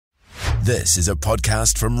This is a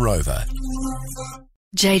podcast from Rover.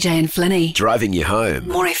 JJ and Flinny. Driving you home.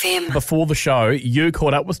 More FM. Before the show, you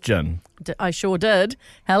caught up with Jen. I sure did.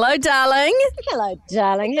 Hello, darling. Hello,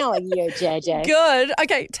 darling. How are you, JJ? Good.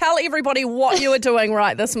 Okay, tell everybody what you were doing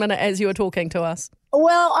right this minute as you were talking to us.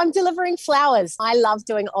 Well, I'm delivering flowers. I love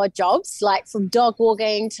doing odd jobs, like from dog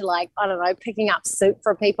walking to picking up soup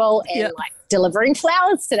for people and delivering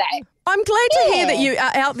flowers today. I'm glad to hear that you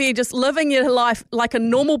are out there just living your life like a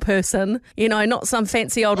normal person, not some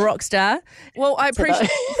fancy old rock star. Well, I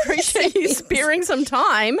appreciate you sparing some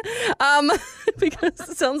time because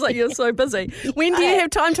it sounds like you're so busy. When do you have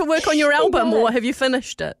time to work on your album or have you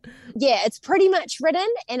finished it? Yeah, it's pretty much written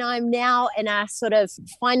and I'm now in a sort of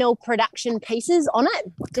final production pieces on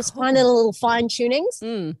it, just final little fine tunings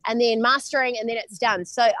and then mastering and then it's done.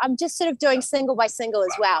 So I'm just sort of doing single by single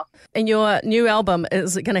as well. And your new album,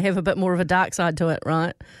 is it going to have a bit more of a dark side to it,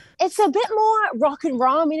 right? It's a bit more rock and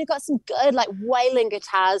roll. I mean, I've got some good wailing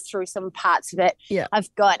guitars through some parts of it. Yeah.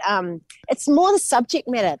 I've got, it's more the subject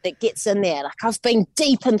matter that gets in there. Like I've been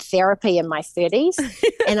deep in therapy in my 30s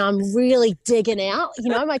and I'm really digging out.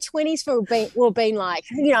 My 20s will be like,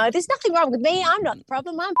 there's nothing wrong with me. I'm not the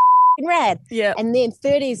problem. I'm rad. Yeah. And then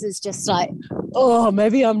 30s is just like, oh,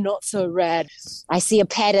 maybe I'm not so rad. I see a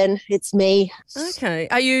pattern. It's me. Okay.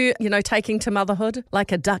 Are you, taking to motherhood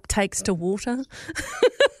like a duck takes to water?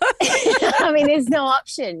 I mean, there's no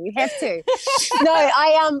option. You have to. No,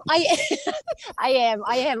 I am.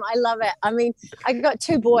 I love it. I mean, I got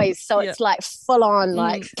 2 boys, so it's like full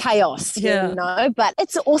on chaos, but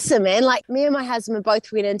it's awesome, man. Like me and my husband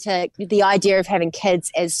both went into the idea of having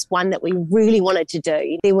kids as one that we really wanted to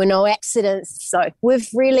do. There were no accidents. So we've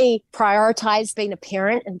really prioritized being a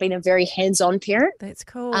parent and being a very hands-on parent. That's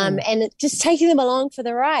cool. And just taking them along for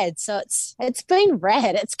the ride. So it's been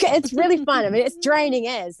rad. It's really fun. I mean, it's draining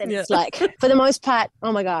as, and it's like, for the most part,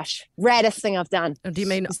 oh my gosh, raddest thing I've done. Do you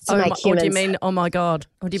mean, or do you mean, oh my God?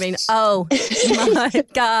 Or do you mean, oh my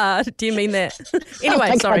God? Do you mean that?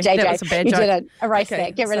 Anyway, sorry, JJ, that was a bad joke. You didn't. Erase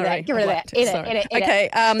that. Get rid of that. Get rid of that. Edit. Okay,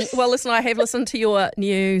 well, listen, I have listened to your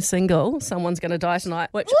new single, Someone's Gonna Die Tonight,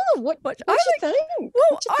 which what you think?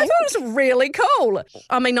 Well, I thought it was really cool.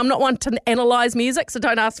 I mean, I'm not one to analyse music, so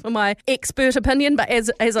don't ask for my expert opinion, but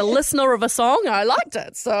as a listener of a song, I liked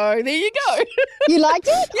it. So there you go. You liked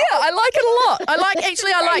it? Yeah, I like it a lot.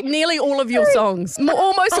 I like nearly all of your songs.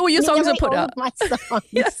 Almost all your songs are put up. My songs.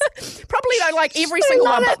 Yeah. Probably don't like every single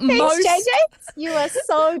one, but most. JJ, you are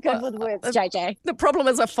so good with words, JJ. The problem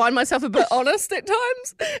is I find myself a bit honest at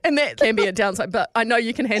times, and that can be a downside, but I know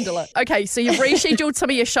you can handle it. Okay, so you've rescheduled some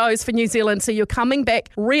of your shows for New Zealand, so you're coming back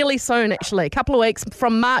really soon, actually, a couple of weeks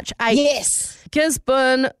from March 8th. Yes.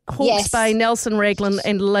 Gisborne, Hawke's Bay, Nelson, Raglan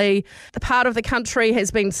and Lee. The part of the country has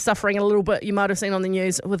been suffering a little bit, you might have seen on the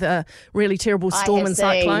news, with a really terrible storm and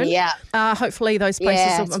cyclone. Hopefully those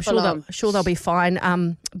places, I'm sure they'll be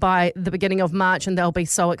fine by the beginning of March, and they'll be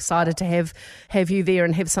so excited to have you there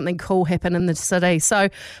and have something cool happen in the city. So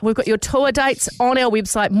we've got your tour dates on our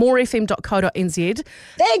website, morefm.co.nz.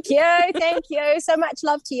 Thank you. So much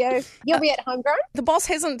love to you. You'll be at Homegrown. The boss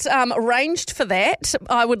hasn't arranged for that.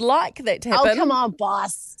 I would like that to happen. Oh, come on,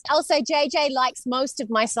 boss. Also, JJ likes most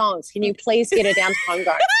of my songs. Can you please get her down to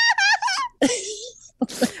Homegrown?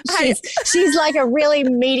 She's like a really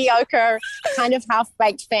mediocre, kind of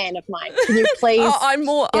half-baked fan of mine. Can you please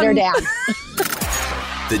get her down?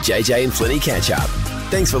 The JJ and Flinny catch-up.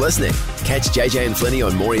 Thanks for listening. Catch JJ and Flinny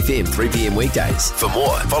on More FM 3 p.m. weekdays. For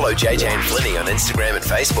more, follow JJ and Flinny on Instagram and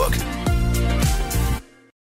Facebook.